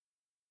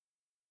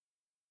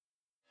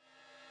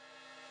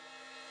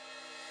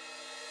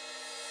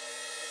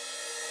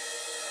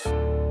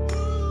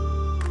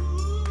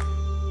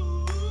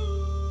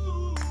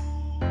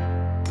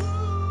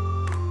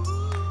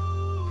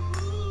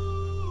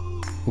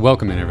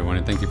Welcome in, everyone,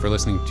 and thank you for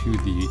listening to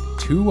the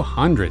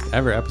 200th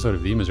ever episode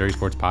of the Missouri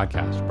Sports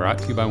Podcast, brought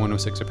to you by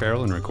 106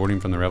 Apparel and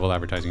recording from the Revel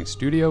Advertising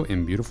Studio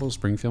in beautiful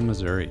Springfield,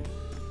 Missouri.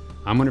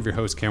 I'm one of your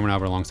hosts, Cameron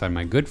Albert, alongside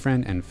my good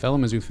friend and fellow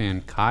Mizzou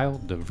fan, Kyle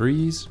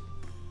DeVries.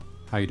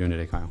 How are you doing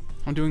today, Kyle?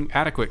 I'm doing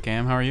adequate,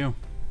 Cam. How are you?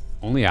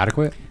 Only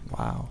adequate?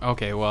 Wow.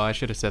 Okay, well, I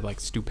should have said,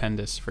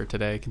 stupendous for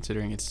today,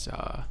 considering it's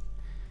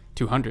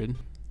 200.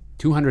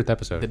 200th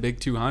episode. The big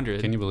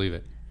 200. Can you believe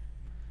it?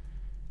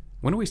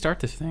 When did we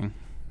start this thing?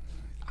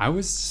 I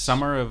was...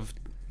 Summer of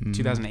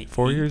 2008.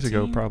 4 years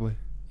ago, probably.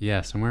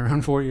 Yeah, somewhere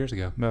around 4 years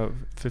ago. About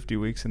 50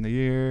 weeks in the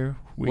year,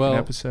 an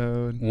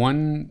episode.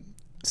 One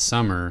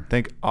summer... I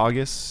think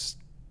August,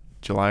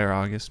 July or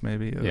August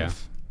maybe, of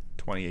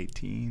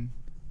 2018.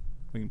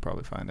 We can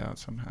probably find out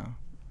somehow.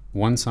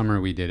 One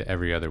summer we did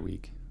every other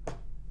week.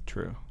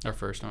 True. Our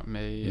first one,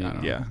 May. Yeah. I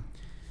don't know. Yeah.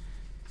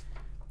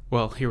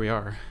 Well, here we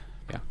are.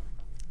 Yeah.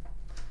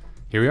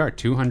 Here we are,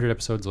 200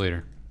 episodes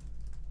later.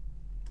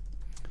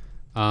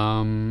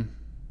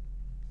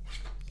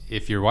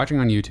 If you're watching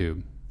on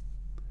YouTube,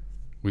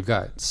 we've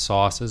got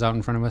sauces out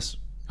in front of us.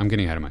 I'm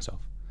getting ahead of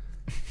myself.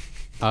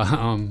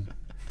 I'll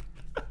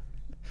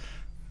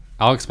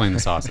explain the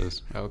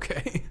sauces.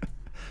 Okay.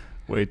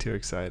 Way too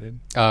excited.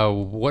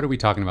 What are we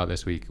talking about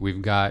this week?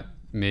 We've got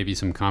maybe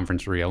some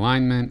conference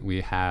realignment.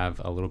 We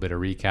have a little bit of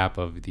recap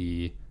of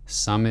the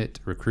Summit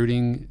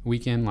recruiting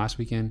weekend, last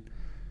weekend,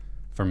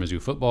 for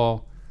Mizzou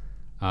football.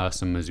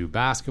 Some Mizzou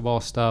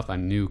basketball stuff, a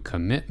new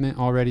commitment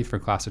already for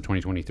class of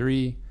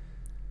 2023.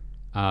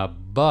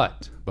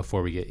 But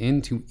before we get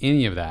into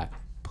any of that,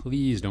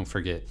 please don't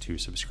forget to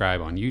subscribe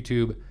on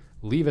YouTube.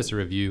 Leave us a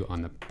review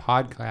on the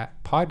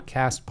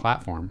podcast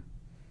platform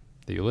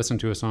that you listen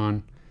to us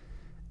on.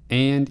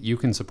 And you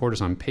can support us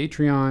on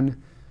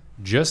Patreon,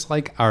 just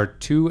like our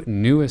two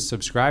newest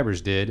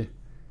subscribers did,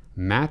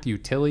 Matthew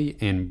Tilley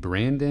and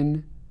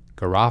Brandon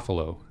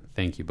Garofalo.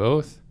 Thank you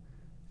both.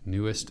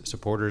 Newest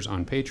supporters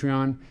on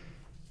Patreon.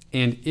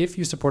 And if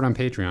you support on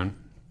Patreon,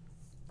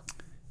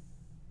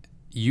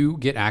 you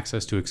get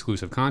access to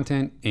exclusive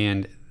content.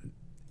 And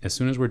as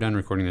soon as we're done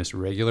recording this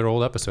regular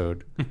old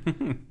episode,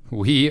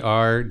 we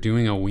are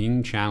doing a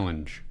wing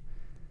challenge.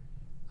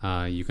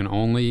 You can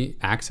only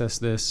access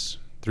this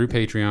through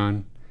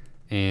Patreon,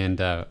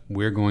 and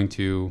we're going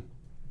to...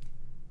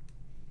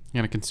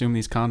 You're going to consume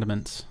these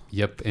condiments.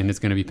 Yep, and it's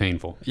going to be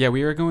painful. Yeah,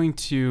 we are going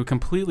to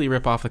completely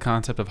rip off the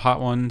concept of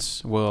hot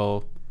ones.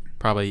 We'll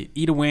probably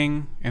eat a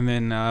wing, and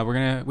then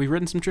we've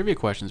written some trivia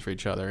questions for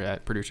each other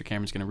that producer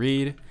Cameron's going to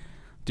read,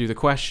 do the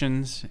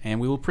questions, and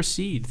we will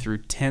proceed through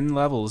 10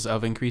 levels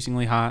of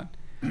increasingly hot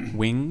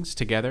wings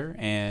together,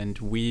 and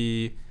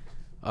we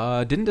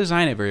didn't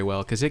design it very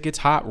well because it gets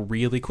hot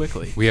really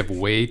quickly. We have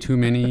way too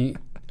many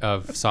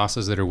of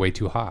sauces that are way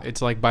too hot. It's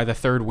like by the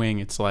third wing,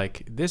 it's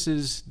like, this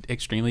is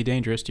extremely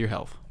dangerous to your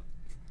health.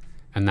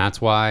 And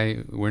that's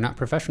why we're not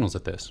professionals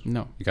at this.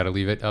 No. You got to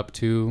leave it up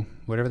to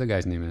whatever the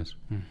guy's name is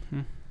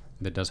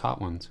that does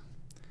hot ones.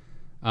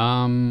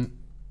 I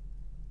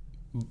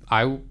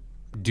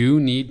do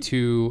need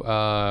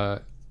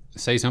to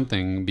say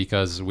something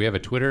because we have a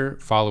Twitter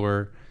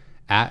follower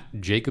at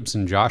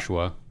Jacobson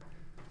Joshua.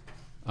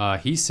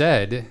 He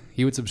said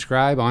he would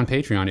subscribe on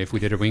Patreon if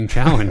we did a wing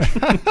challenge.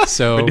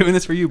 So we're doing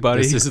this for you,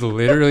 buddy. This is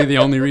literally the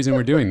only reason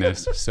we're doing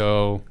this.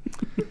 So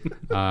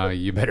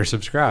you better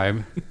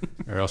subscribe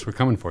or else we're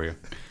coming for you.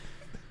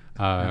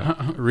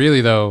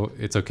 Really, though,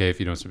 it's okay if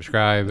you don't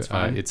subscribe.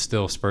 It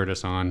still spurred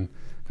us on.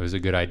 It was a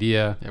good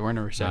idea. Yeah, we're in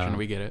a recession.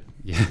 We get it.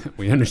 Yeah,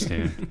 we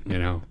understand.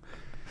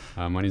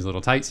 Money's a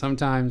little tight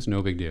sometimes.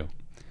 No big deal.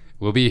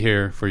 We'll be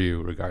here for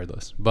you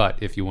regardless. But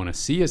if you want to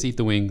see us eat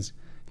the wings,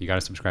 you got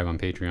to subscribe on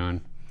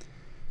Patreon.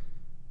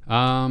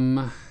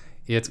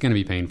 It's going to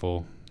be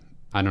painful.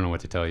 I don't know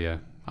what to tell you.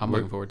 I'm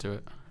looking forward to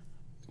it.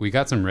 We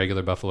got some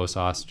regular buffalo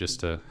sauce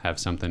just to have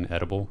something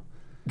edible.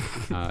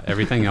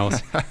 Everything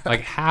else,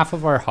 like half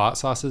of our hot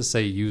sauces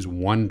say use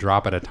 1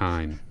 drop at a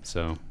time.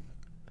 So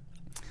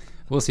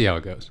we'll see how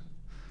it goes.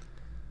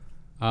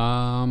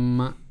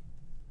 I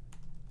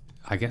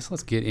guess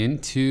let's get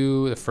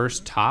into the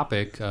first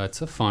topic.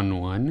 It's a fun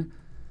one.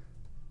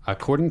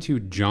 According to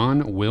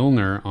John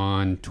Wilner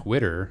on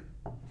Twitter,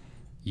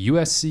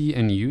 USC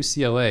and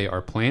UCLA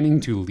are planning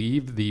to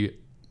leave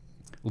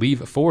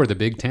for the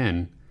Big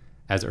Ten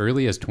as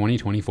early as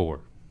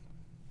 2024.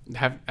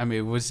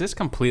 Was this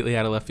completely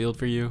out of left field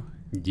for you?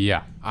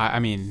 Yeah.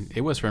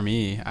 It was for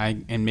me.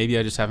 And maybe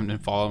I just haven't been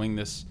following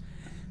this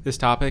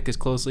topic as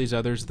closely as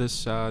others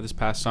this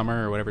past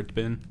summer or whatever it's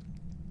been.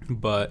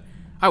 But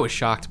I was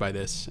shocked by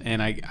this,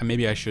 and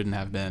maybe I shouldn't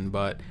have been.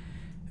 But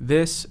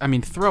this,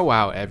 throw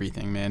out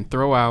everything, man.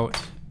 Throw out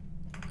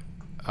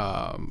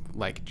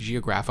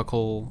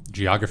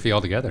geography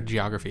altogether.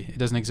 Geography. It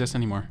doesn't exist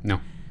anymore.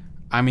 No.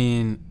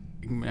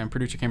 And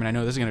producer Cameron, I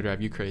know this is going to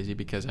drive you crazy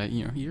because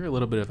you're a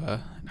little bit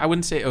of I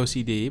wouldn't say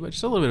OCD, but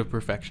just a little bit of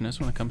perfectionist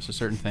when it comes to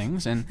certain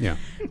things. And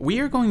we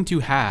are going to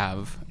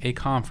have a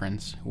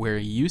conference where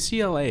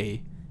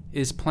UCLA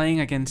is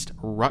playing against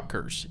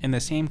Rutgers in the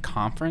same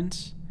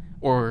conference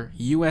or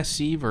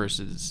USC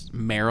versus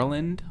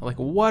Maryland. Like,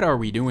 what are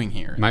we doing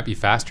here? It might be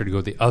faster to go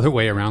the other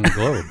way around the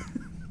globe.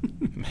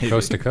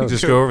 Coast to coast.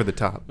 Just go over the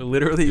top.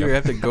 Literally, you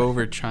have to go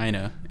over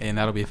China, and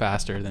that'll be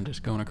faster than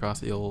just going across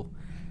the old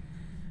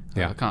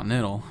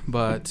continental.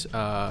 But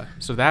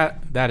so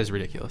that is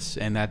ridiculous,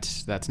 and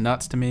that's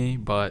nuts to me.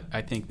 But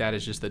I think that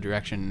is just the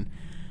direction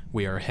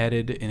we are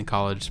headed in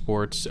college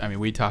sports. I mean,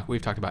 we've talked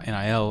about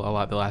NIL a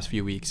lot the last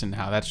few weeks, and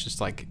how that's just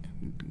like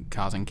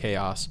causing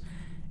chaos,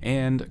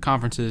 and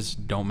conferences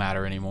don't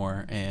matter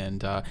anymore.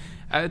 And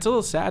it's a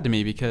little sad to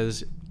me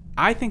because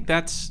I think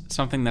that's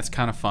something that's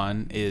kind of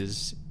fun,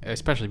 is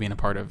especially being a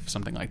part of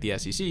something like the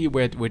SEC,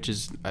 which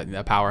is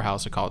a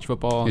powerhouse of college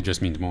football. It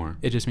just means more.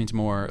 It just means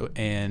more,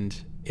 and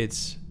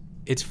it's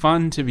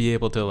fun to be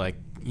able to, like,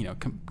 you know,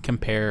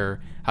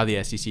 compare how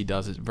the SEC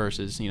does it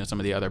versus, you know, some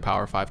of the other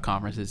Power 5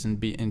 conferences,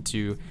 and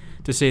to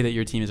say that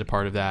your team is a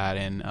part of that,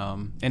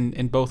 and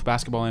in both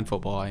basketball and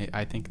football.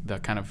 I think the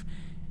kind of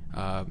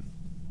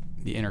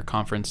the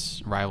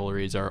interconference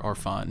rivalries are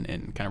fun,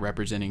 and kind of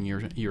representing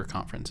your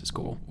conference is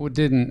cool. Well,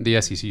 didn't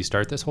the SEC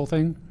start this whole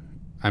thing?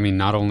 I mean,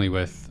 not only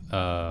with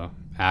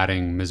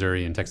adding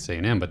Missouri and Texas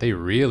A&M, but they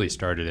really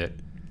started it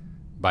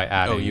by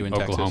adding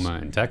Oklahoma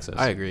and Texas.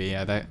 I agree.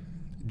 Yeah, that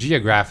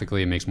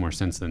geographically it makes more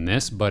sense than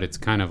this, but it's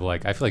kind of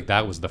like, I feel like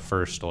that was the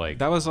first, like,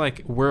 that was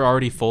like, we're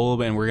already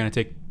full, and we're going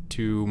to take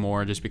 2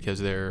 more just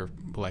because they're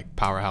like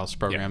powerhouse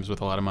programs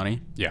with a lot of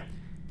money. Yeah.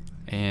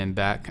 And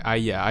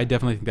I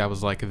definitely think that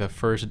was like the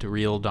first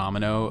real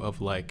domino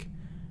of like,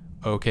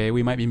 okay,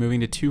 we might be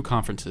moving to 2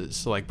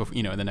 conferences, like,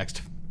 you know, in the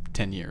next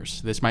 10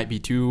 years. This might be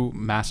 2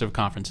 massive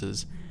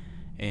conferences,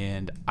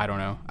 and I don't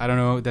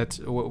know that's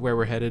where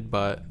we're headed,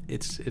 but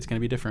it's going to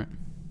be different.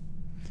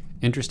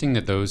 Interesting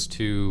that those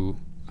 2,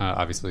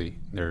 obviously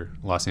they're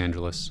Los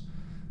Angeles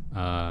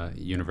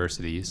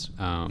universities,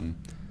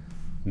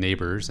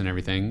 neighbors and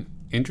everything.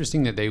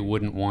 Interesting that they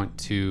wouldn't want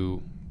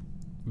to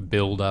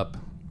build up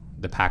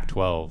the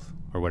Pac-12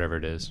 or whatever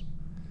it is,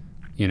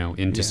 you know,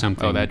 into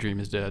something. Oh, that dream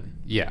is dead.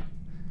 Yeah,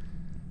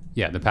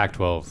 the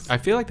Pac-12. I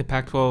feel like the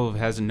Pac-12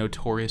 has a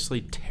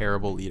notoriously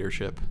terrible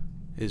leadership,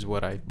 is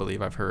what I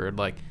believe I've heard.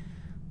 Like,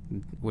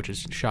 which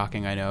is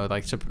shocking. I know.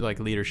 Like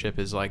leadership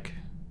is like,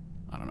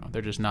 I don't know.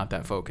 They're just not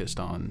that focused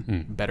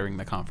on bettering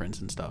the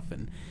conference and stuff,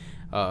 and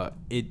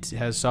it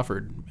has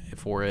suffered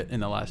for it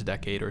in the last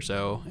decade or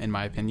so, in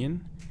my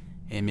opinion.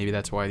 And maybe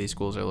that's why these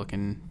schools are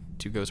looking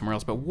to go somewhere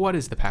else. But what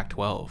is the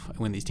Pac-12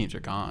 when these teams are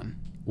gone?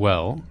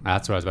 Well,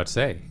 that's what I was about to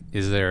say.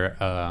 Is there?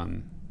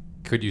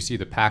 Could you see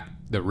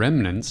the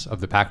remnants of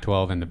the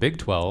Pac-12 and the Big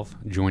 12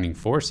 joining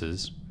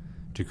forces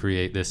to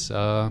create this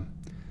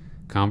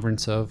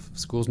conference of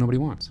schools nobody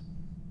wants?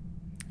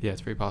 Yeah,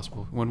 it's very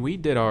possible. When we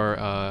did our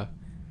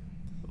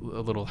a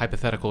little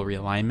hypothetical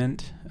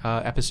realignment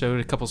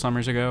episode a couple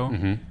summers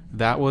ago,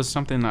 that was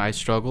something that I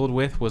struggled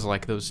with, was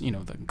like those, you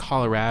know, the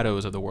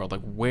Colorados of the world.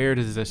 Like, where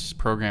does this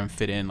program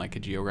fit in, like,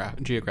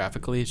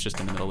 geographically? It's just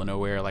in the middle of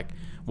nowhere, like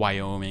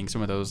Wyoming,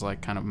 some of those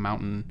like kind of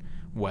mountain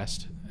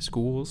west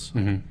schools.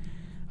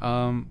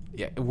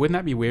 Yeah, wouldn't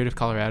that be weird if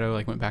Colorado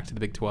like went back to the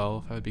Big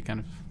 12? That would be kind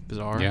of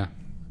bizarre. Yeah,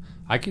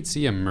 I could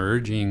see a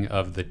merging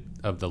of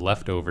the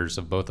leftovers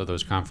of both of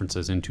those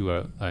conferences into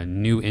a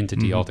new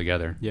entity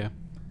altogether. Yeah,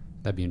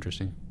 that'd be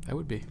interesting. That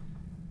would be.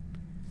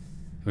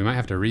 We might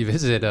have to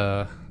revisit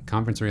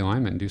conference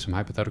realignment and do some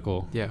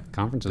hypothetical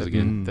conferences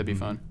again. That'd be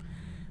fun.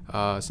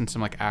 Since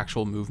some like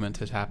actual movement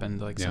has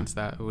happened, like since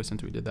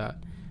we did that.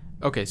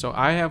 Okay, so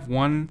I have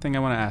one thing I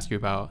want to ask you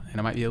about, and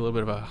it might be a little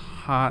bit of a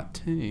hot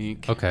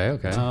take. Okay.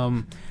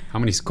 How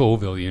many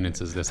Scoville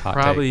units is this hot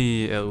take?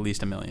 Probably at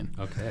least 1 million.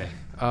 Okay.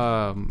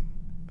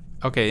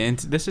 Okay, and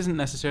this isn't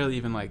necessarily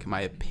even like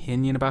my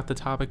opinion about the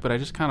topic, but I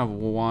just kind of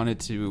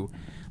wanted to,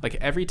 like,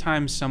 every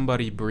time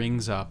somebody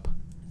brings up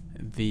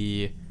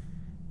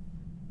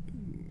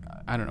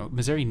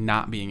Missouri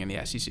not being in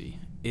the SEC,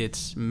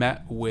 it's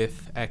met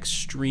with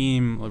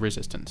extreme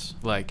resistance.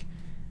 Like,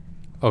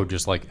 oh,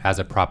 just like as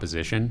a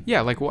proposition?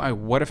 Yeah, like,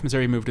 what if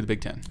Missouri moved to the Big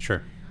Ten?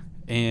 Sure.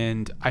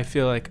 And I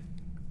feel like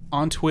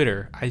on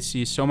Twitter, I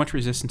see so much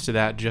resistance to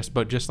that, just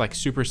like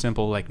super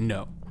simple, like,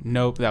 nope,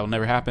 that will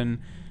never happen.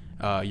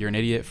 You're an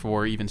idiot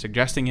for even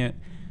suggesting it.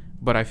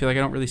 But I feel like I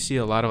don't really see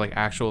a lot of like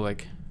actual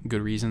like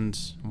good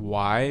reasons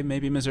why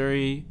maybe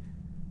Missouri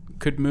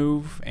could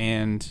move.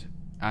 And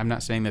I'm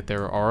not saying that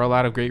there are a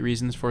lot of great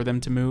reasons for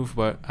them to move,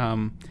 but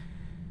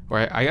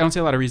I don't see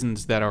a lot of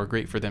reasons that are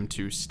great for them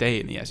to stay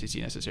in the SEC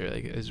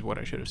necessarily, is what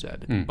I should have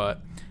said.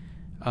 But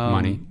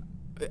money.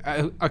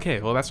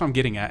 Okay, well, that's what I'm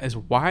getting at, is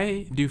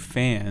why do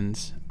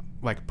fans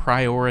like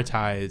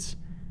prioritize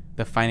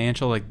the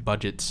financial like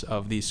budgets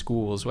of these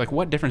schools? Like,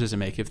 what difference does it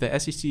make if the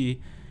SEC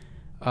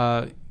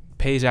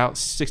pays out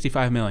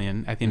 $65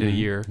 million at the end of the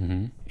year,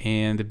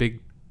 and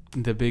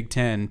the Big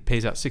Ten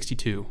pays out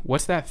 $62?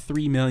 What's that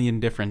 $3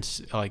 million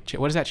difference? Like,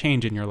 what does that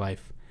change in your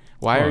life?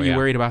 Why are you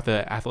worried about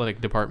the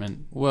athletic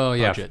department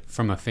budget?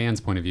 From a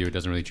fan's point of view, it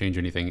doesn't really change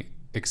anything,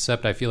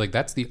 except I feel like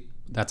that's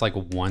like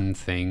one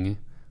thing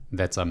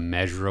that's a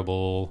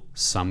measurable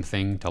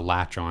something to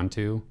latch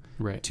onto.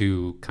 right,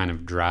 to kind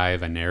of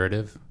drive a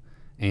narrative.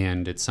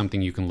 And it's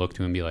something you can look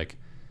to and be like,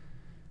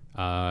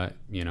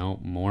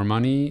 more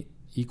money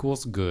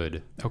equals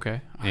good.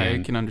 okay,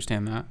 And I can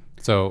understand that.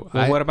 So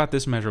Well, what about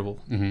this measurable?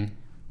 Mm-hmm.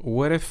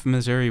 What if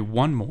Missouri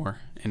won more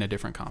in a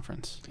different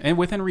conference? And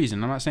within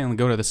reason, I'm not saying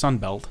go to the Sun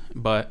Belt,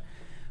 but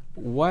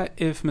what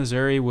if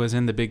Missouri was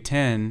in the Big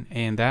Ten,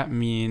 and that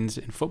means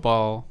in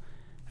football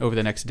over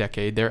the next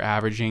decade they're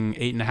averaging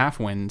 8.5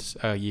 wins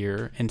a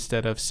year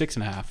instead of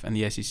 6.5 in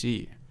the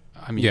SEC?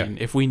 I mean,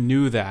 if we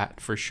knew that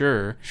for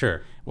sure,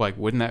 like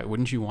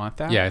wouldn't you want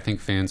that? Yeah, I think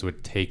fans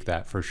would take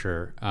that for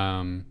sure.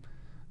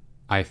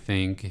 I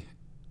think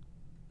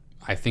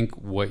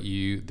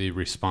the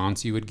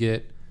response you would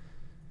get.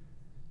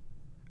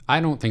 I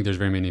don't think there's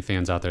very many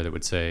fans out there that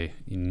would say,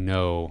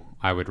 no,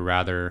 I would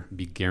rather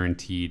be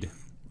guaranteed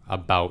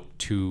about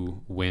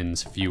 2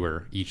 wins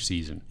fewer each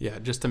season. Yeah,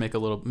 just to make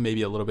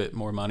maybe a little bit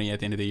more money at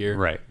the end of the year.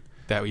 Right.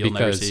 That you'll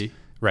never see.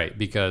 Right,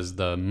 because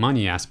the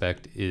money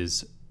aspect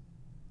is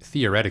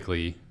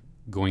theoretically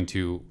going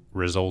to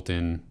result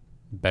in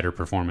better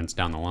performance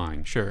down the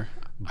line. Sure.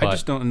 But I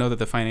just don't know that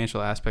the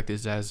financial aspect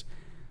is as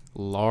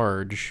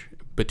large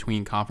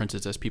between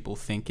conferences as people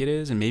think it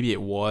is, and maybe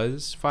it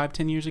was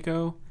 5-10 years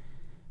ago.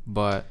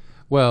 But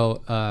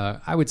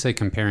I would say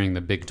comparing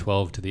the Big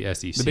 12 to the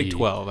SEC, the Big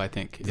 12, I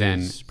think,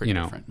 is pretty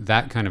different.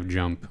 That kind of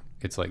jump,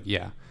 it's like,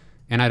 yeah.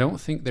 And I don't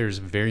think there's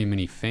very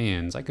many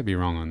fans, I could be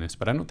wrong on this,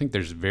 but I don't think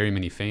there's very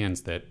many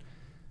fans that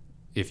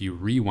if you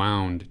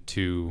rewound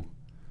to,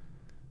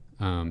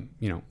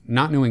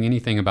 not knowing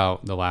anything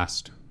about the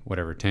last,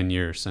 10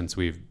 years since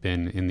we've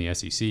been in the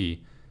SEC,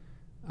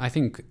 I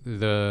think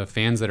the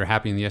fans that are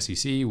happy in the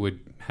SEC would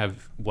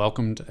have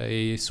welcomed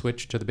a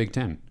switch to the Big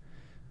Ten.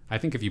 I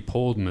think if you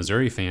polled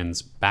Missouri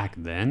fans back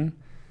then,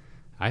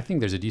 I think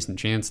there's a decent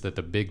chance that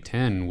the Big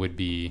Ten would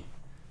be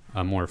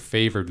a more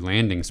favored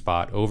landing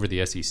spot over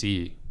the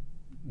SEC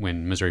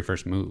when Missouri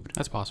first moved.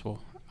 That's possible.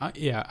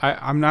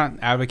 I'm not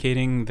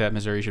advocating that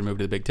Missouri should move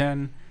to the Big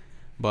Ten,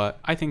 but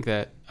I think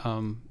that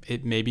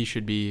it maybe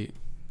should be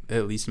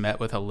at least met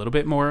with a little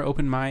bit more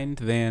open mind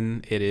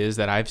than it is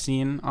that I've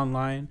seen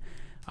online.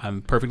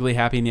 I'm perfectly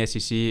happy in the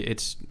SEC.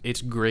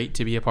 It's great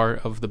to be a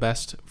part of the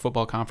best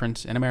football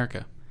conference in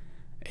America.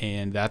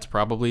 And that's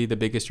probably the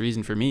biggest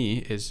reason for me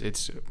is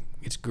it's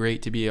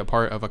great to be a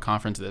part of a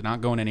conference that's not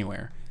going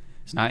anywhere.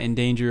 It's not in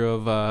danger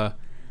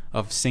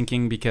of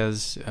sinking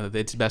because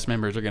its best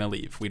members are going to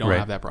leave. We don't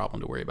have that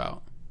problem to worry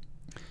about.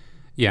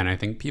 Yeah, and I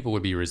think people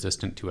would be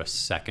resistant to a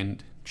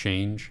second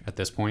change at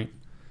this point,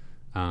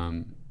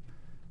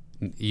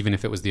 even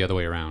if it was the other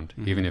way around.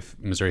 Mm-hmm. Even if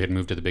Missouri had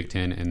moved to the Big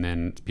Ten and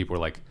then people were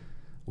like,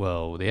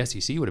 well, the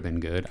SEC would have been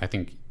good, I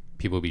think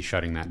people would be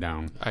shutting that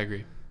down. I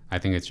agree. I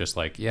think it's just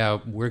like, yeah,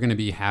 we're going to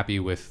be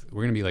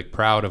like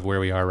proud of where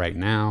we are right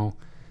now.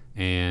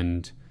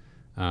 And,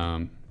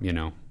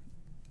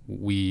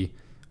 we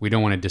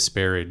don't want to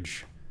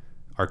disparage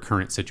our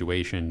current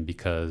situation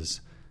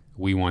because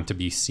we want to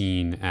be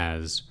seen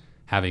as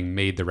having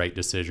made the right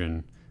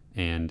decision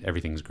and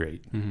everything's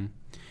great. Mm-hmm.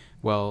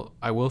 Well,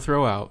 I will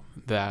throw out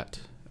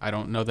that I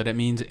don't know that it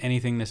means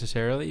anything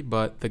necessarily,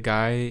 but the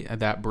guy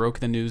that broke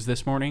the news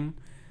this morning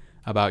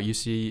about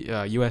USC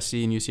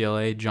and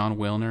UCLA, John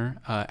Wilner,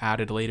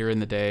 added later in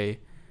the day,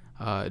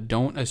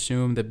 don't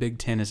assume the Big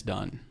Ten is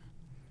done.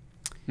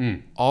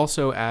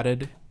 Also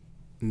added,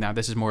 now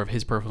this is more of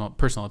his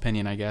personal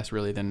opinion, I guess,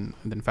 really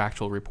than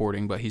factual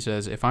reporting, but he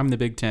says, if I'm the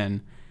Big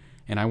Ten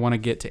and I want to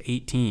get to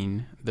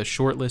 18, the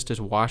short list is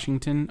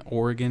Washington,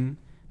 Oregon,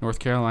 North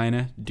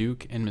Carolina,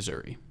 Duke, and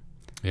Missouri.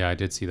 Yeah, I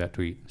did see that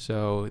tweet.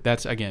 So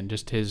that's, again,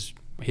 just his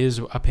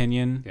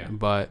opinion,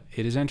 but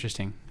it is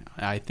interesting.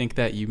 I think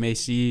that you may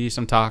see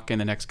some talk in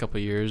the next couple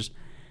of years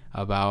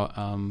about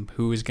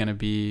who is going to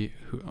be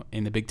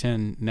in the Big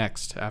Ten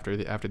next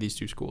after these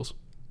two schools.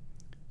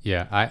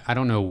 Yeah, I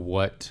don't know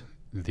what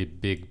the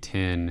Big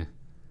Ten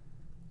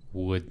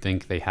would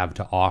think they have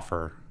to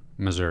offer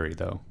Missouri,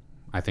 though.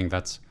 I think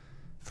that's,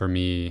 for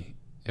me,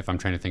 if I'm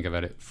trying to think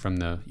about it from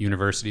the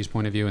university's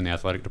point of view and the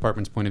athletic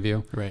department's point of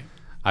view, right?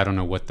 I don't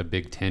know what the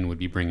Big Ten would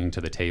be bringing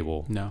to the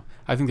table. No,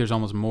 I think there's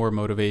almost more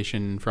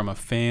motivation from a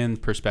fan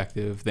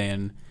perspective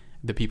than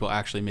the people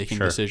actually making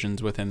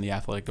decisions within the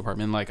athletic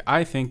department. Like,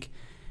 I think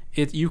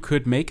you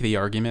could make the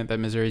argument that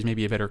Missouri is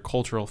maybe a better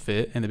cultural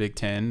fit in the Big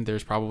Ten.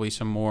 There's probably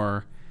some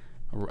more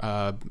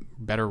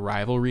better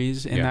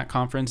rivalries in that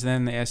conference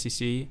than the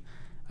SEC,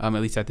 at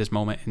least at this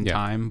moment in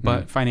time.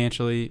 But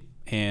financially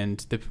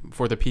and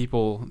for the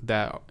people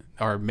that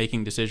are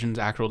making decisions,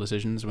 actual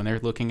decisions, when they're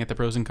looking at the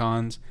pros and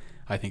cons,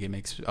 I think it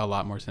makes a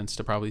lot more sense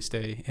to probably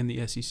stay in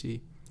the SEC.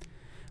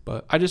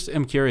 But I just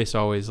am curious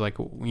always, like,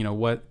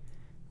 what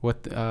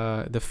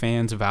the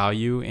fans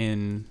value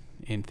in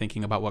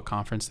thinking about what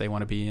conference they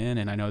want to be in.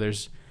 And I know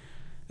there's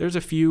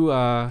a few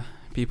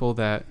people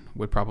that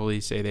would probably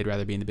say they'd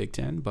rather be in the Big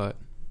Ten, but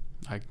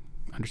I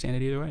understand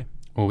it either way.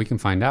 Well, we can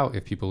find out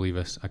if people leave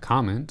us a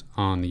comment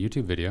on the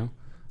YouTube video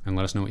and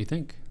let us know what you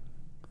think.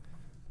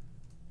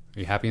 Are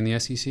you happy in the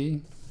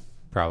SEC?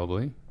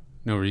 Probably.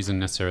 No reason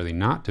necessarily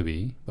not to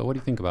be, but what do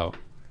you think about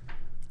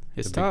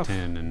It's the tough. Big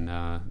Ten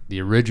and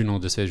the original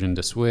decision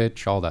to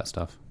switch, all that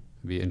stuff.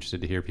 I'd be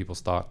interested to hear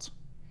people's thoughts.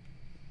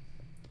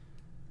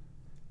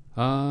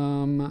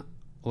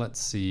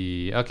 Let's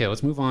see. Okay,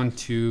 let's move on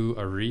to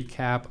a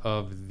recap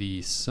of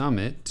the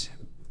Summit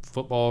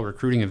football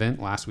recruiting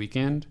event last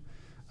weekend.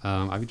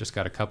 I've just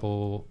got a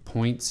couple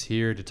points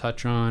here to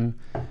touch on.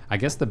 I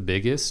guess the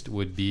biggest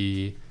would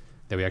be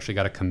that we actually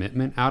got a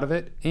commitment out of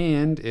it,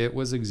 and it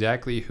was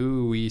exactly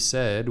who we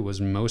said was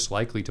most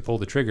likely to pull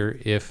the trigger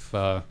if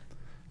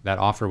that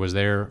offer was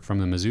there from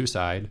the Mizzou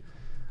side.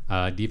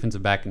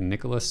 Defensive back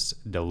Nicholas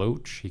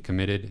Deloach, he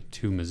committed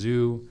to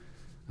Mizzou,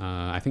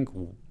 I think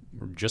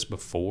just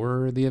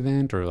before the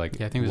event, or like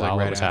Yeah, I think it was while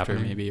like right after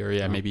happening. maybe,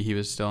 or maybe he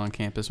was still on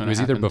campus when It was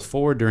it either happened.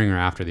 before, during, or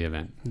after the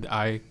event.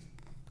 I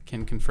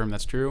can confirm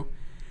that's true.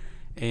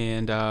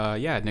 And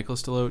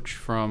Nicholas Deloach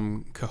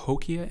from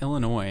Cahokia,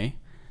 Illinois,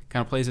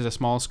 kind of plays at a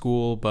small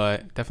school,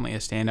 but definitely a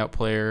standout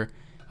player.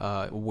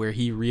 Where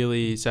he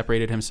really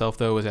separated himself,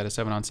 though, was at a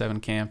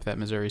 7-on-7 camp that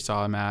Missouri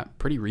saw him at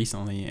pretty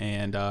recently.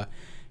 And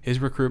his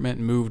recruitment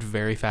moved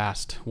very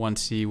fast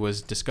once he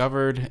was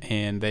discovered,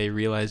 and they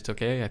realized,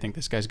 okay, I think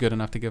this guy's good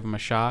enough to give him a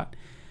shot.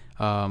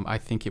 I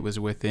think it was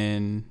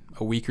within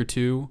a week or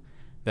two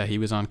that he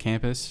was on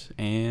campus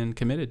and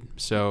committed.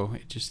 So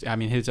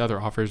his other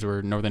offers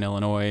were Northern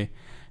Illinois,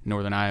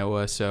 Northern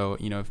Iowa. So,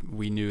 if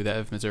we knew that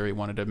if Missouri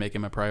wanted to make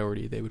him a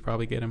priority, they would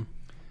probably get him.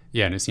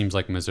 Yeah, and it seems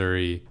like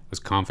Missouri was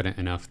confident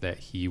enough that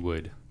he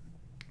would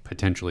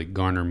potentially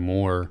garner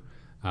more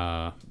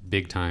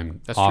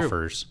big-time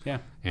offers. True. Yeah.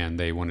 And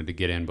they wanted to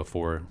get in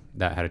before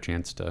that had a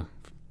chance to,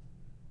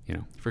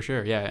 For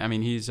sure, yeah. I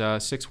mean, he's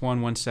 6'1",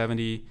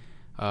 170.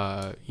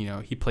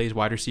 He plays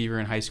wide receiver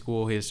in high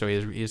school. He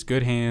has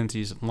good hands.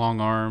 He's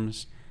long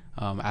arms,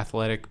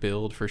 athletic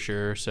build for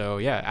sure. So,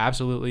 yeah,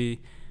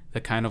 absolutely the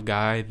kind of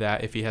guy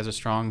that if he has a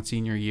strong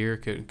senior year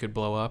could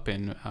blow up,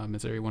 and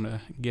Missouri want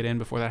to get in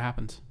before that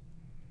happens.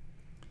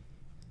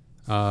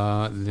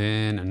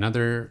 Then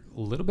another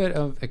little bit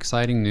of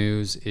exciting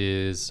news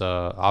is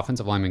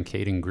offensive lineman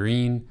Caden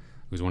Green,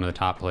 who's one of the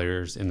top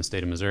players in the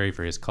state of Missouri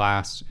for his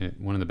class,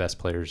 one of the best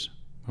players,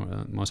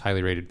 most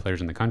highly rated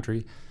players in the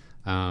country.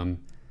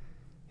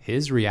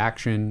 His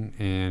reaction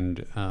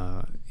and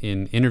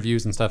in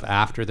interviews and stuff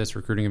after this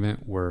recruiting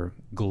event were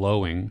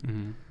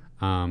glowing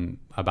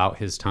about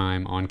his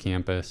time on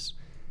campus,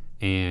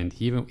 and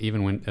he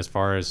even went as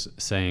far as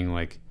saying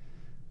like,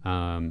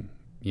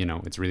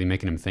 it's really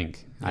making him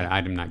think.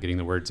 I'm not getting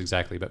the words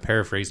exactly, but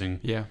paraphrasing.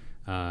 Yeah.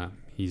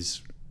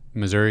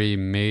 Missouri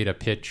made a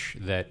pitch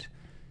that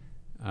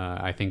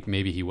I think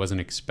maybe he wasn't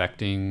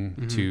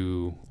expecting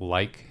to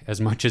like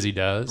as much as he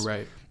does.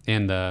 Right.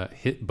 And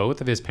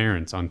both of his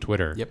parents on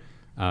Twitter,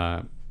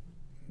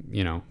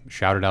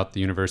 shouted out the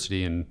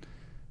university and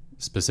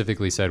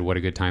specifically said what a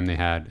good time they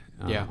had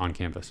on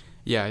campus.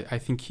 Yeah, I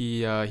think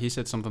he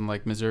said something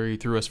like Missouri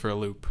threw us for a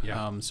loop.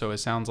 Yeah. So it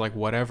sounds like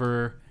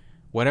whatever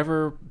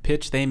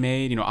pitch they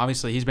made,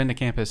 obviously he's been to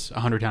campus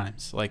 100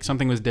 times. Like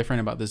something was different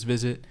about this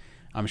visit.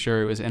 I'm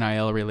sure it was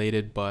NIL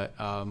related, but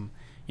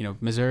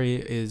Missouri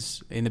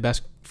is in the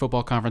best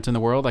football conference in the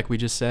world. Like we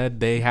just said,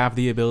 they have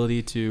the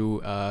ability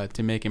to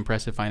make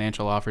impressive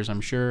financial offers,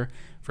 I'm sure,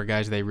 for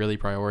guys they really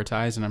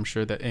prioritize. And I'm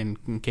sure that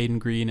Caden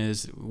Green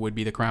would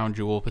be the crown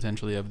jewel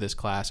potentially of this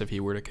class if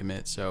he were to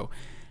commit. So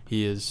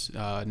he is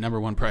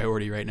number one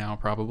priority right now,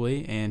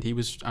 probably. And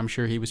I'm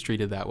sure he was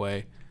treated that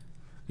way.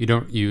 You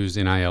don't use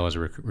NIL as a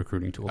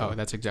recruiting tool. Oh,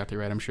 that's exactly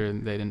right. I'm sure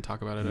they didn't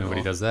talk about it at all.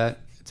 Nobody does that,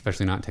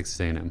 especially not Texas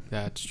A&M.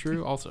 That's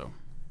true also.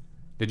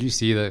 Did you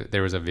see that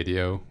there was a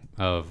video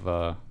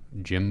of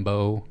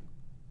Jimbo?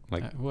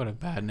 What a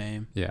bad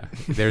name. Yeah.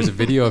 There's a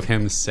video of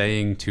him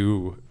saying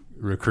to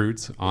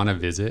recruits on a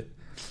visit,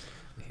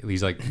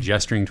 he's like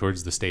gesturing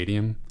towards the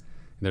stadium.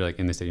 They're like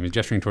in the stadium. He's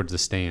gesturing towards the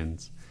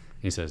stands.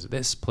 And he says,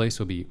 this place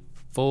will be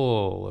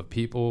full of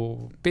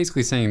people,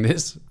 basically saying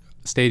this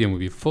stadium will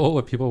be full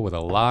of people with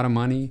a lot of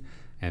money,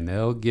 and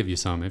they'll give you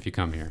some if you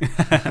come here.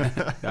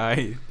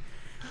 I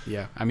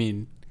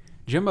mean,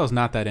 Jimbo's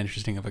not that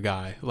interesting of a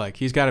guy. Like,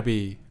 he's got to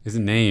be... His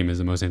name is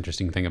the most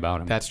interesting thing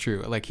about him. That's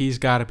true. Like, he's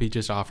got to be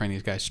just offering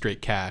these guys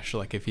straight cash.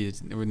 Like, if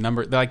he's...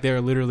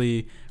 they're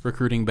literally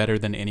recruiting better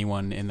than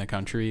anyone in the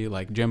country.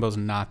 Like, Jimbo's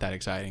not that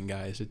exciting,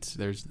 guys.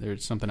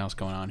 There's something else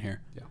going on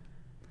here. Yeah.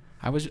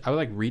 I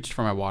reached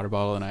for my water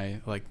bottle, and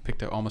I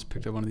almost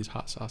picked up one of these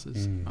hot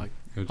sauces.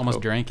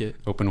 Drank it.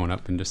 Open one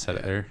up and just set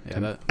it there.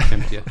 Yeah,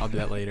 Tempt you. I'll do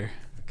that later.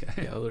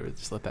 Okay. Yeah, literally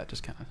just let that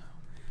just kind of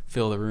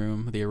fill the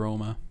room, the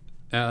aroma.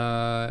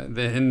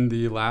 Then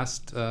the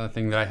last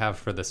thing that I have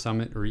for the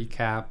summit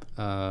recap,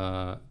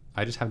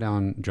 I just have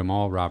down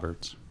Jamal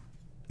Roberts.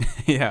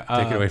 Yeah.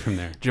 Take it away from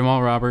there.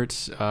 Jamal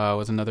Roberts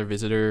was another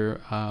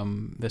visitor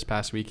this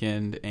past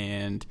weekend,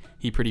 and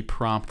he pretty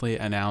promptly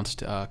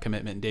announced a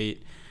commitment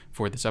date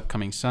for this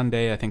upcoming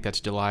Sunday. I think that's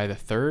July the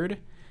 3rd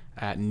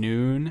at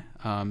noon.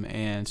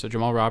 And so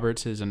Jamal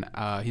Roberts is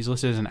he's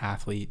listed as an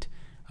athlete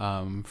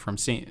from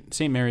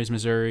St. Mary's,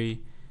 Missouri.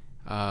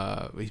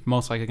 He's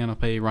most likely going to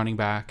play running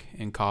back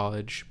in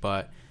college,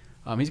 but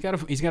He's got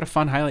a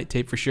fun highlight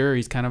tape for sure.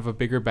 He's kind of a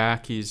bigger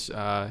back. He's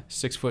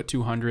 6 foot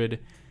 200,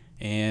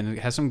 and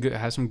has some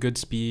good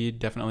speed.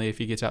 Definitely, if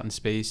he gets out in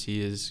space,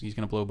 he's going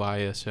to blow by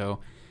you. So,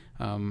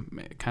 I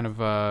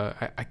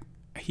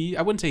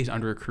wouldn't say he's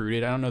under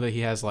recruited. I don't know that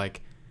he has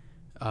like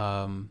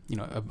a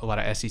lot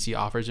of SEC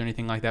offers or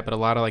anything like that, but a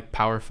lot of like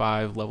Power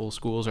 5 level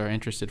schools are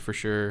interested for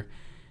sure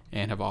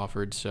and have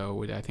offered.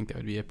 So I think that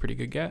would be a pretty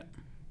good get.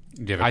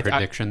 Do you have a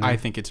prediction? I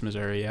think it's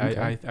Missouri.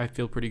 Okay. I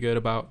feel pretty good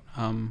about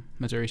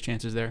Missouri's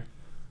chances there.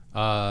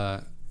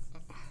 Off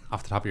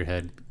the top of your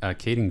head,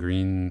 Caden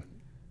Green,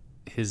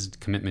 his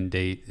commitment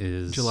date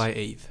is July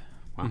 8th.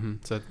 Wow. Mm-hmm.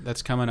 So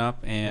that's coming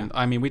up. And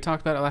I mean, we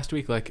talked about it last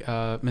week. Like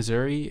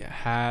Missouri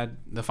had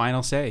the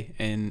final say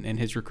in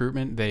his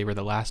recruitment. They were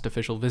the last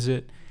official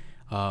visit.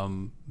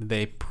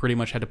 They pretty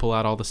much had to pull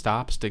out all the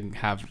stops to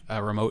have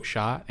a remote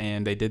shot,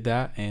 and they did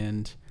that.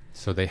 And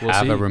so they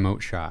have a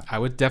remote shot. I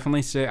would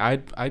definitely say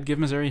I'd give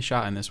Missouri a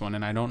shot in this one,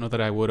 and I don't know that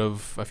I would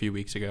have a few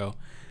weeks ago.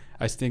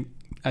 I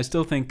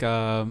still think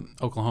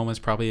Oklahoma is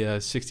probably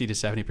a 60 to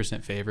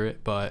 70%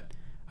 favorite, but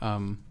I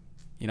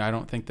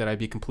don't think that I'd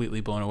be completely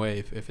blown away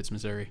if it's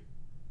Missouri.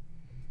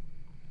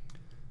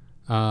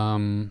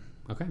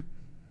 Okay,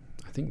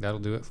 I think that'll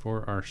do it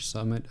for our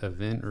Summit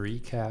event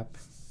recap.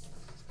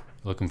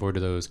 Looking forward to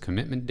those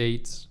commitment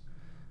dates.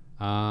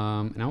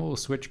 And I will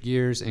switch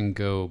gears and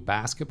go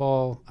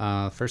basketball.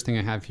 First thing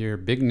I have here,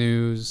 big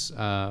news.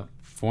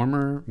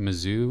 Former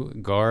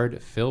Mizzou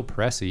guard Phil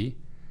Pressey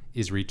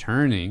is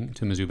returning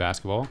to Mizzou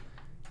basketball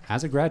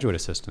as a graduate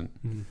assistant.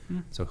 Mm-hmm.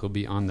 So he'll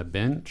be on the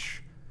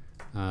bench,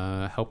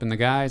 helping the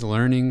guys,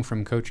 learning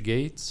from Coach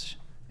Gates,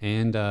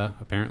 and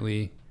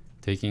apparently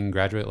taking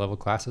graduate level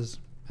classes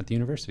at the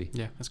university.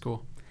 Yeah, that's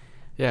cool.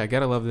 Yeah, I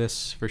gotta love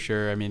this for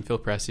sure. I mean, Phil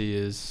Pressey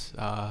is...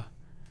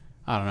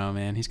 I don't know,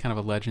 man. He's kind of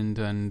a legend,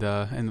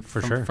 and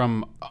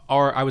from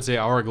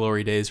our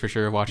glory days for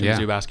sure of watching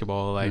Mizzou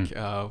basketball, like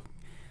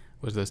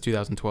was those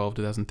 2012,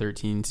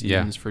 2013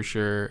 seasons for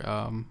sure.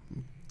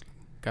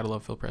 Gotta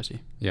love Phil Pressey.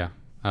 Yeah,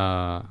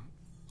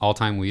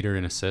 all-time leader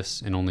in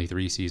assists in only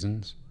 3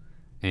 seasons,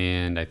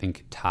 and I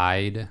think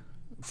tied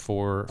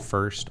for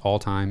first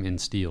all-time in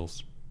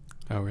steals.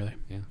 Oh, really?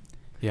 Yeah.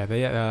 Yeah,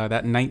 they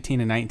that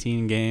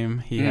 19-19 game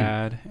he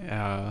had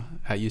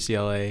at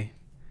UCLA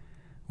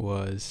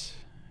was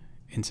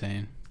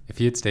insane. If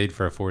he had stayed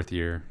for a 4th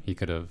year, he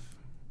could have,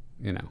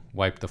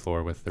 wiped the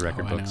floor with the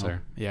record books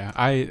there. Yeah,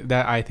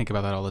 I think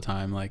about that all the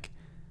time. Like,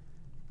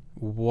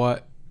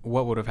 what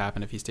would have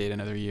happened if he stayed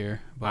another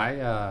year?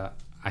 But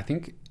I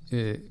think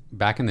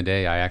back in the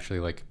day, I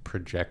actually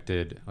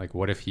projected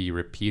what if he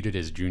repeated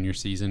his junior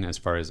season as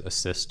far as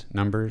assist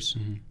numbers.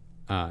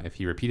 Mm-hmm. If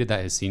he repeated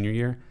that his senior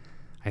year,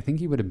 I think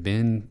he would have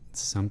been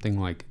something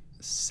like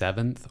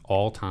 7th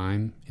all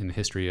time in the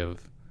history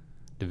of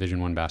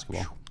Division I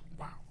basketball.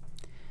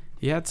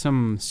 He had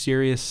some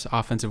serious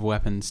offensive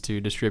weapons to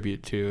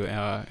distribute to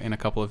in a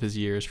couple of his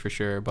years for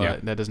sure,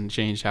 but that doesn't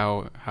change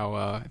how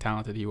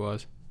talented he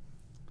was.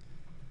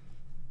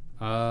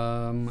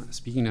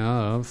 Speaking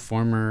of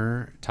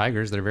former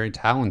Tigers that are very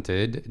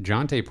talented,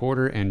 Jonte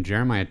Porter and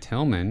Jeremiah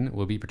Tillman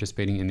will be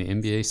participating in the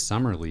NBA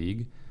Summer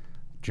League.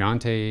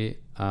 Jonte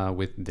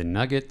with the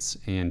Nuggets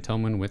and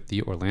Tillman with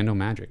the Orlando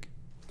Magic.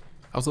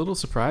 I was a little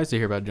surprised to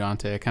hear about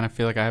Jonte. I kind of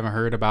feel like I haven't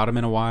heard about him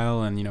in a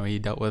while, and he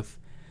dealt with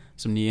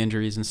some knee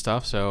injuries and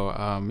stuff. So,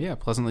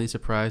 pleasantly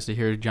surprised to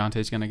hear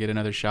Jonte's going to get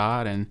another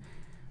shot. And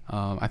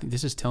I think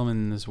this is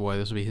Tillman's, this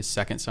will be his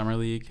 2nd summer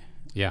league.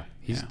 Yeah,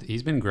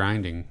 he's been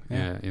grinding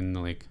in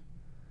the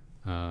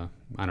I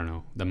don't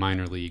know, the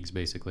minor leagues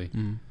basically,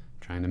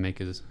 trying to make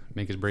his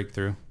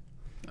breakthrough.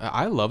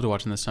 I loved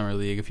watching the summer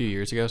league a few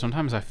years ago.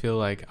 Sometimes I feel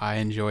like I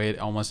enjoy it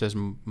almost as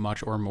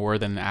much or more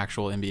than the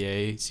actual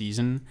NBA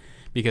season,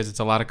 because it's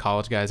a lot of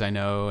college guys I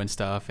know and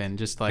stuff, and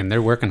just and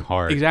they're working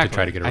hard to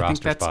try to get a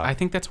roster spot. I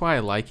think that's why I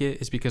like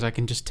it, is because I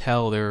can just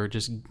tell they're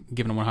just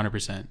giving them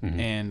 100%,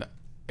 and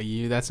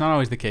that's not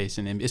always the case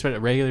in especially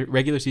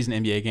regular season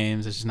NBA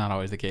games. It's just not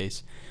always the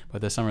case,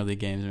 but the summer league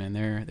games, man,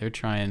 they're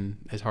trying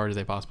as hard as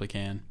they possibly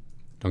can.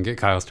 Don't get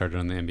Kyle started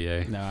on the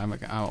NBA. No, I'm an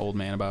old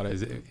man about it.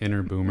 His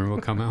inner boomer will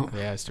come out.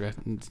 Yeah, it's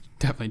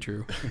definitely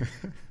true.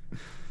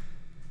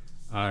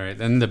 All right,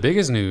 then the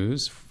biggest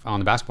news on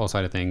the basketball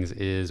side of things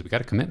is we got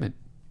a commitment.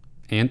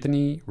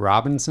 Anthony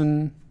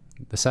Robinson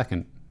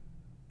II.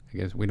 I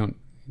guess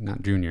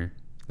not junior,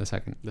 the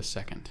second. The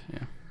second,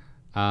 yeah.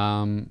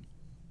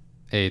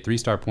 A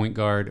 3-star point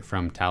guard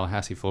from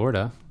Tallahassee,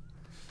 Florida.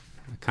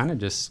 I kind of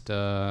just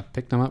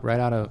picked him up right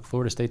out of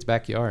Florida State's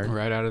backyard.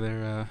 Right out of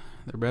their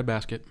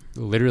breadbasket.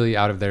 Literally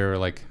out of their,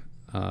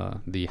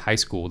 the high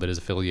school that is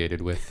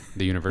affiliated with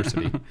the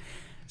university.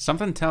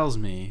 Something tells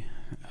me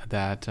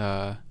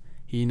that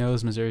he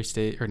knows Missouri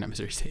State, or not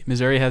Missouri State.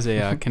 Missouri has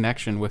a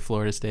connection with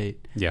Florida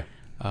State. Yeah.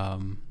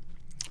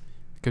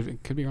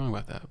 Could be wrong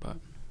about that, but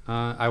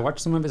I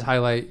watched some of his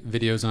highlight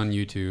videos on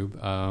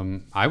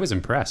YouTube. I was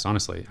impressed,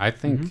 honestly. I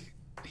think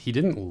he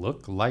didn't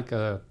look like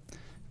a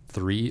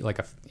 3.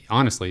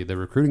 Honestly, the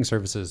recruiting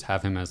services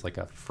have him as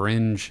a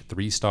fringe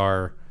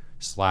 3-star /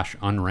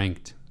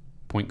 unranked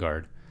point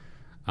guard.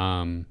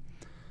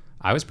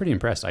 I was pretty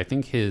impressed. I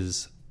think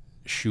his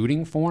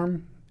shooting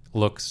form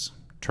looks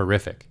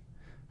terrific.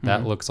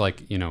 That looks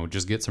like,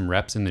 just get some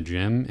reps in the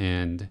gym,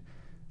 and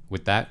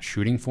with that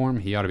shooting form,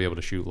 he ought to be able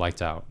to shoot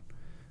lights out.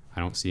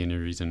 I don't see any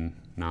reason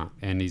not.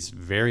 And he's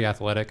very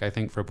athletic, I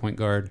think, for a point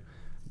guard.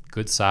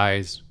 Good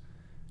size.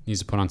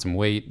 Needs to put on some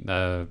weight.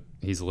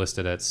 He's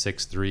listed at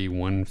 6'3",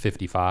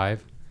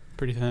 155.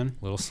 Pretty thin.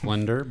 A little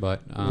slender,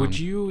 but... Would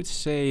you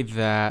say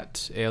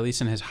that, at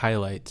least in his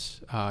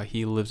highlights,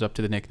 he lives up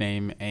to the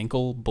nickname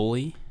Ankle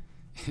Bully?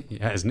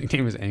 Yeah, his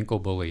nickname is Ankle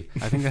Bully.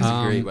 I think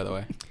that's great, by the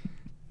way.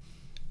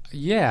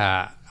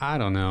 Yeah, I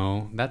don't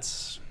know.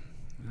 That's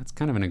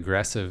kind of an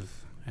aggressive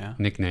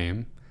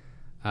nickname.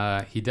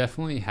 He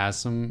definitely has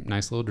some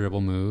nice little dribble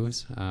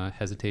moves,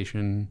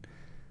 hesitation,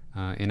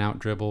 in-out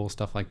dribble,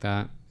 stuff like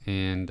that.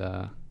 And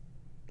I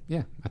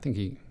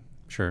think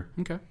sure.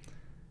 Okay.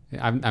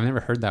 I've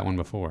never heard that one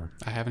before.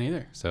 I haven't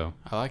either. So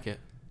I like it.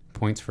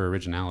 Points for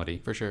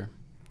originality. For sure.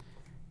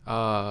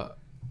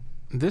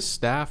 This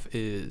staff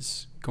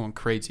is going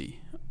crazy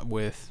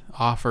with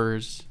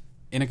offers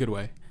in a good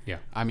way. Yeah.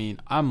 I mean,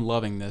 I'm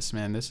loving this,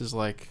 man. This is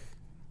like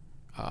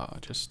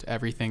just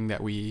everything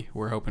that we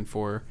were hoping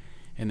for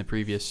in the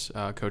previous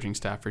coaching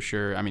staff, for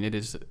sure. I mean, it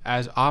is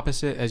as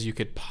opposite as you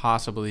could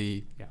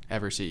possibly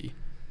ever see.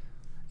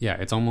 Yeah,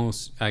 it's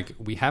almost like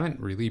we haven't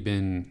really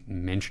been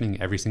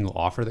mentioning every single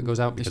offer that goes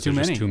out because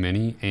there's just too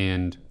many.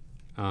 And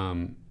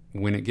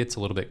when it gets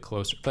a little bit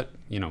closer, but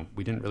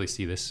we didn't really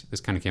see this. This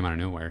kind of came out of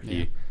nowhere.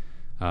 Yeah.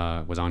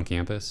 He was on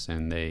campus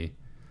and they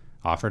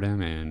offered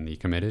him and he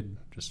committed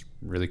just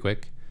really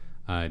quick.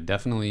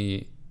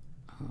 Definitely,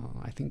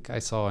 I think I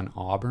saw an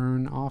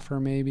Auburn offer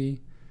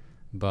maybe,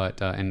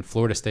 but and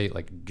Florida State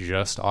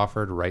just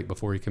offered right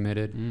before he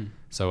committed.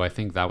 So I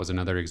think that was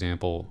another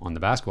example on the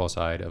basketball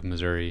side of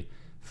Missouri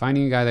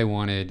finding a guy they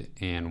wanted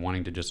and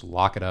wanting to just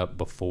lock it up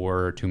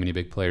before too many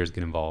big players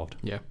get involved.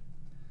 Yeah.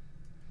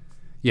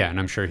 Yeah, and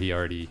I'm sure he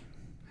already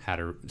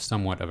had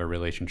somewhat of a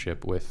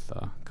relationship with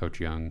Coach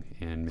Young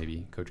and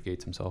maybe Coach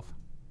Gates himself.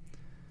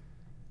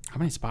 How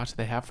many spots do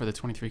they have for the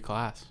 23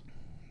 class?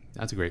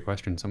 That's a great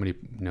question. Somebody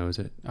knows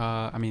it.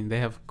 I mean, they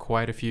have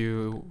quite a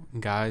few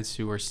guys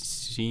who are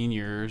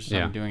seniors.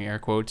 I'm doing air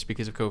quotes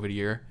because of COVID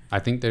year. I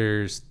think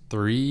there's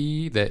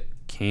 3 that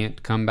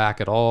can't come back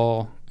at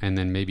all, and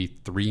then maybe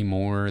 3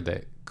 more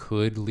that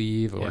could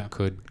leave or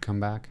could come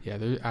back. Yeah,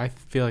 I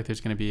feel like there's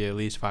going to be at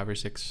least 5 or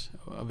 6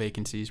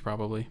 vacancies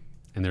probably.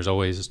 And there's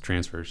always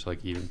transfers, count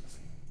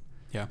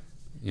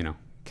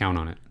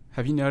on it.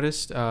 Have you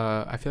noticed?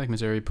 I feel like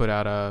Missouri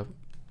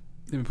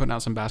they've been putting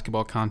out some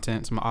basketball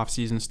content, some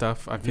off-season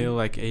stuff. I feel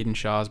like Aiden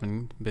Shaw's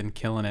been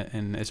killing it,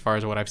 and as far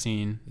as what I've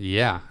seen.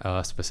 Yeah,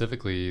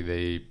 specifically,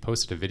 they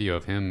posted a video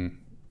of him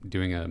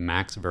doing a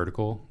max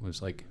vertical. It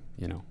was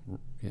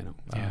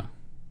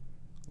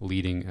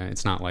leading.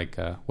 It's not like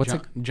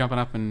jumping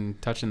up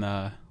and touching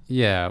the.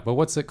 Yeah, but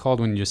what's it called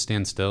when you just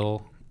stand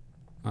still?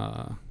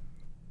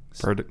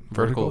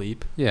 Vertical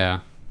leap. Yeah,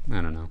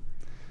 I don't know.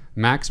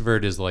 Max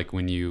vert is like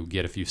when you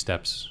get a few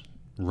steps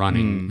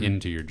running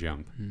into your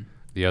jump.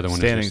 The other one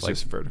standing is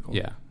just vertical.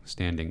 Yeah,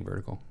 standing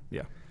vertical.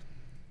 Yeah.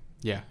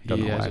 Yeah,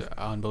 he has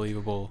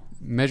unbelievable.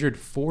 Measured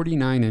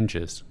 49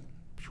 inches.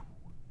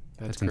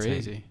 That's crazy.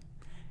 Insane.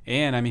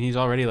 And I mean, he's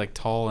already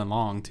tall and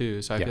long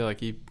too, so I feel like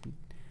he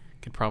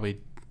could probably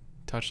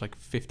touch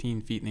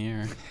 15 feet in the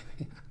air.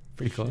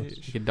 Pretty close.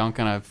 He could dunk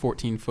on a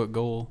 14-foot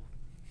goal.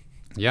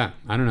 Yeah,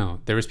 I don't know.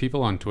 There was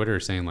people on Twitter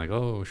saying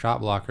oh, shot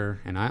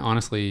blocker, and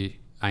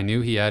I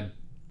knew he had,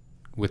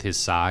 with his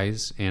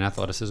size and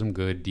athleticism,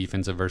 good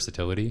defensive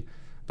versatility,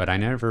 but I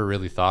never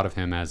really thought of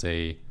him as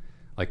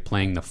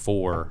playing the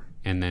 4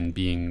 and then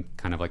being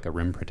kind of like a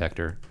rim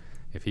protector.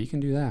 If he can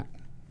do that,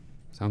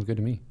 sounds good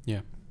to me.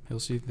 Yeah, he'll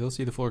see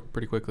the floor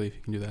pretty quickly if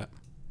he can do that.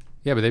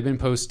 Yeah, but they've been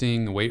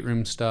posting weight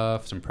room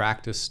stuff, some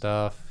practice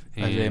stuff.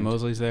 Isaiah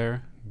Mosley's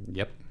there.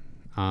 Yep.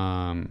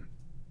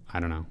 I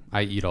don't know.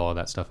 I eat all of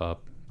that stuff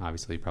up.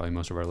 Obviously, probably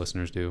most of our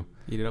listeners do.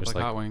 Eat it up like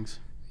hot wings.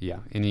 Yeah.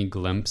 Any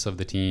glimpse of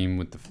the team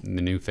with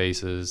the new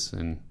faces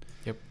and.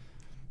 Yep.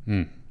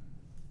 I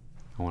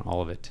want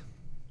all of it.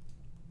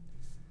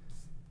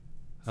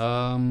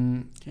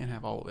 Can't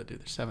have all of it, dude.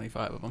 There's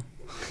 75 of them.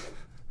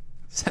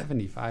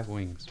 75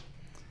 wings.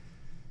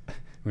 We're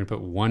going to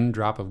put 1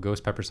 drop of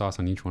ghost pepper sauce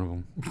on each one of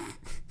them.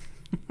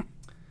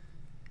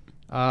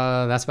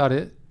 That's about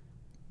it.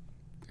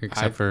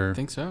 Except for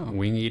think so.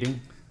 Wing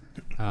eating.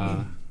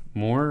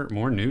 More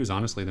news,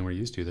 honestly, than we're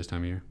used to this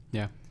time of year.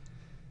 Yeah.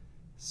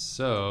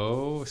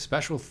 So,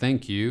 special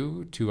thank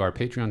you to our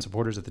Patreon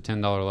supporters at the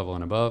 $10 level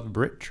and above: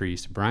 Britt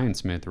Treese, Brian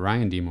Smith,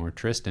 Ryan Demore,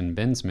 Tristan,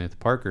 Ben Smith,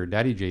 Parker,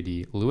 Daddy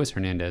JD, Luis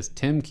Hernandez,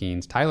 Tim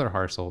Keens, Tyler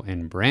Harsel,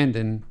 and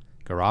Brandon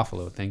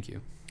Garofalo. Thank you.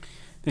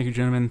 Thank you,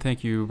 gentlemen.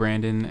 Thank you,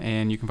 Brandon.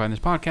 And you can find this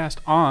podcast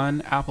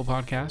on Apple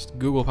Podcast,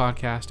 Google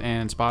Podcast,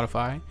 and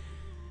Spotify.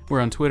 We're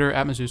on Twitter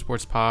at Mizzou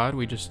Sports Pod.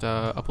 We just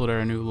uploaded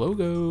our new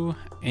logo,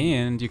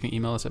 and you can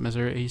email us at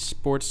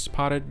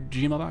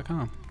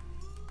MissouriSportsPod@gmail.com.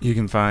 You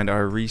can find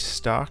our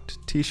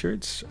restocked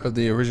t-shirts of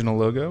the original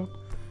logo,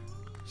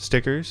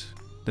 stickers,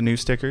 the new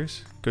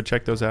stickers. Go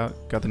check those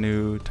out. Got the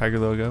new Tiger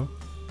logo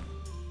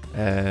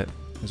at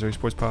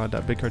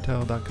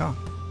MissouriSportsPod.BigCartel.com.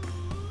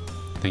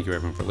 Thank you,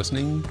 everyone, for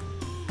listening.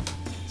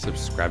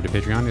 Subscribe to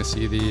Patreon to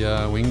see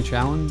the Wing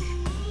Challenge,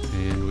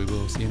 and we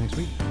will see you next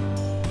week.